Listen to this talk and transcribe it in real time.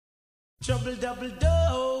Trouble double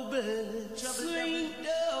double, trouble double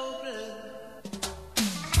double.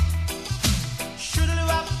 Shoodly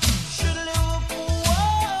wop, shoodly whoop,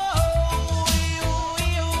 whoa,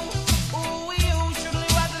 shoodly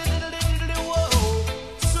wop, diddly whoa.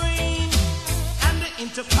 Swing, and the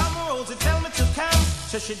intercom Rosie tell me to come.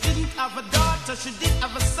 So she didn't have a daughter, she did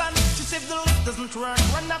have a son. She said the lift doesn't work,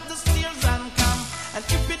 run up the stairs and come. And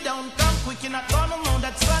if you don't come quick, you're not gonna know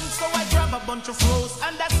that son. So I grab a bunch of rose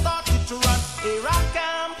and that started to run. Here I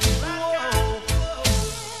come, whoa.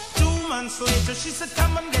 2 months later, she said,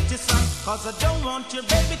 come and get your son, cause I don't want your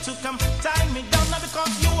baby to come tie me down. Now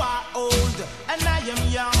because you are old and I am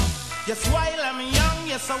young. Yes, while I'm young,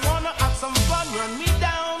 yes, I wanna have some fun. Run me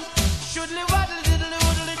down, shoodly waddle diddly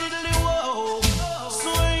woodly diddly whoa.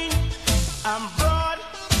 Swing, I'm broad,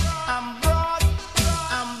 I'm broad,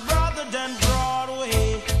 I'm broader than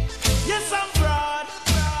Broadway. Yes, I'm broad,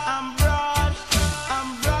 I'm broad,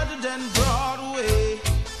 I'm broader than Broadway.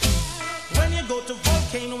 When you go to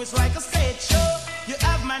Volcano, it's like a stage show. You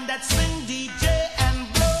have man that sing, DJ and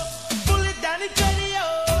blow. Pull it down, it radio.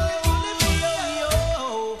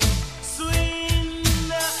 Swing,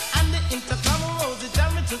 and the intercom Rosie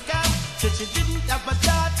tell me to come. Said she didn't have a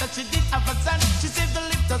daughter, she did have a son. She said the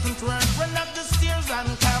lift doesn't work, run up the stairs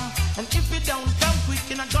and come. And if you don't come quick,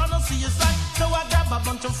 you're not gonna see your son. So I grab a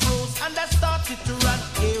bunch of rose and I started to run.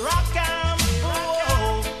 Here I come,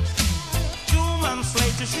 whoa. 2 months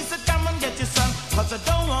later, she said, come and get your son, cause I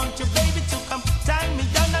don't want your baby to come tie me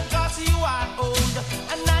down. And cause you are old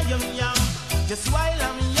and I am young. Just while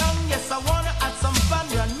I'm young, yes, I wanna have some fun.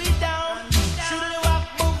 Run me down, shoodly wop,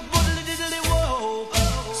 boop, boodly diddly whoa.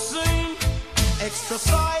 Swing, extra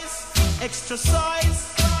size, extra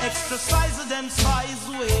size, extra sizer than size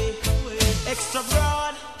way. Extra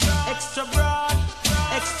broad, extra broad,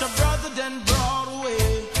 extra broader than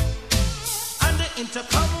Broadway. And the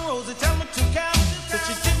intercom Rosie tell me to come. So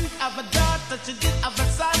she didn't have a daughter, she did have a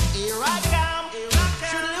son. Here I come,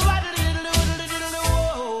 shoodly waddle diddly woodly diddly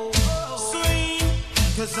whoa. Swing,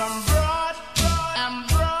 cause I'm broad, I'm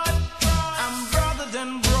broad, I'm broader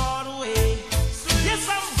than Broadway. Yes,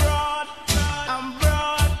 I'm broad, I'm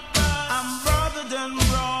broad, I'm broader than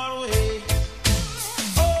Broadway.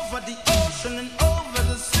 Over the ocean and over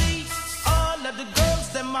the sea, all of the girls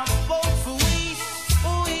them are both for we.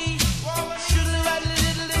 Ooh-wee, shoodly waddle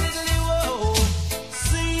diddly diddly whoa.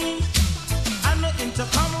 Sing, and the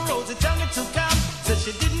intercom Rosie tell me to come. So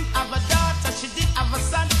she didn't have a daughter, she did have a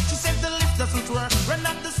son. She said the lift doesn't work, run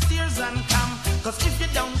up the stairs and come. Cause if you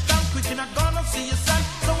don't come quick, you're not gonna see your son.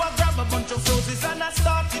 So I grab a bunch of roses and I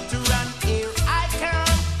started to run. Here I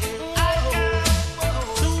come, I come.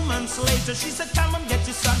 2 months later, she said, come and get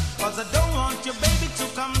your son, cause I don't want your baby to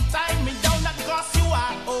come tie me down. Not cause you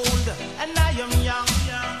are old and I am young.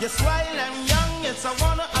 Yes, while I'm young, yes, I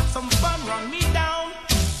wanna have some fun. Run me down,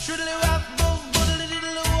 shoodly wop, boop, boodly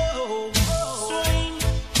diddly whoa. Swing,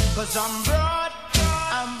 cause I'm broad,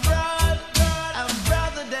 I'm broad, I'm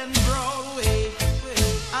broader than Broadway.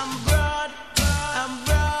 I'm broad, I'm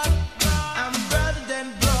broad, I'm broader than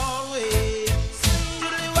Broadway.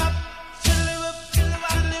 Shoodly wop, shoodly whoop, shoodly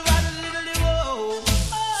wop, diddly wop, diddly whoa.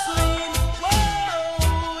 Swing,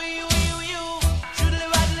 whoa, you, shoodly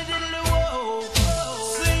wop, diddly whoa.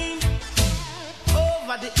 Swing,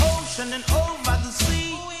 over the ocean and over the sea,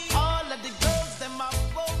 all of the girls them are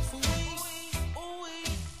both for we. Ooh-wee,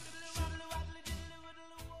 shoodly wop, diddly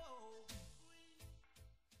whoa.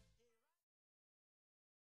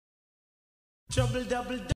 Trouble double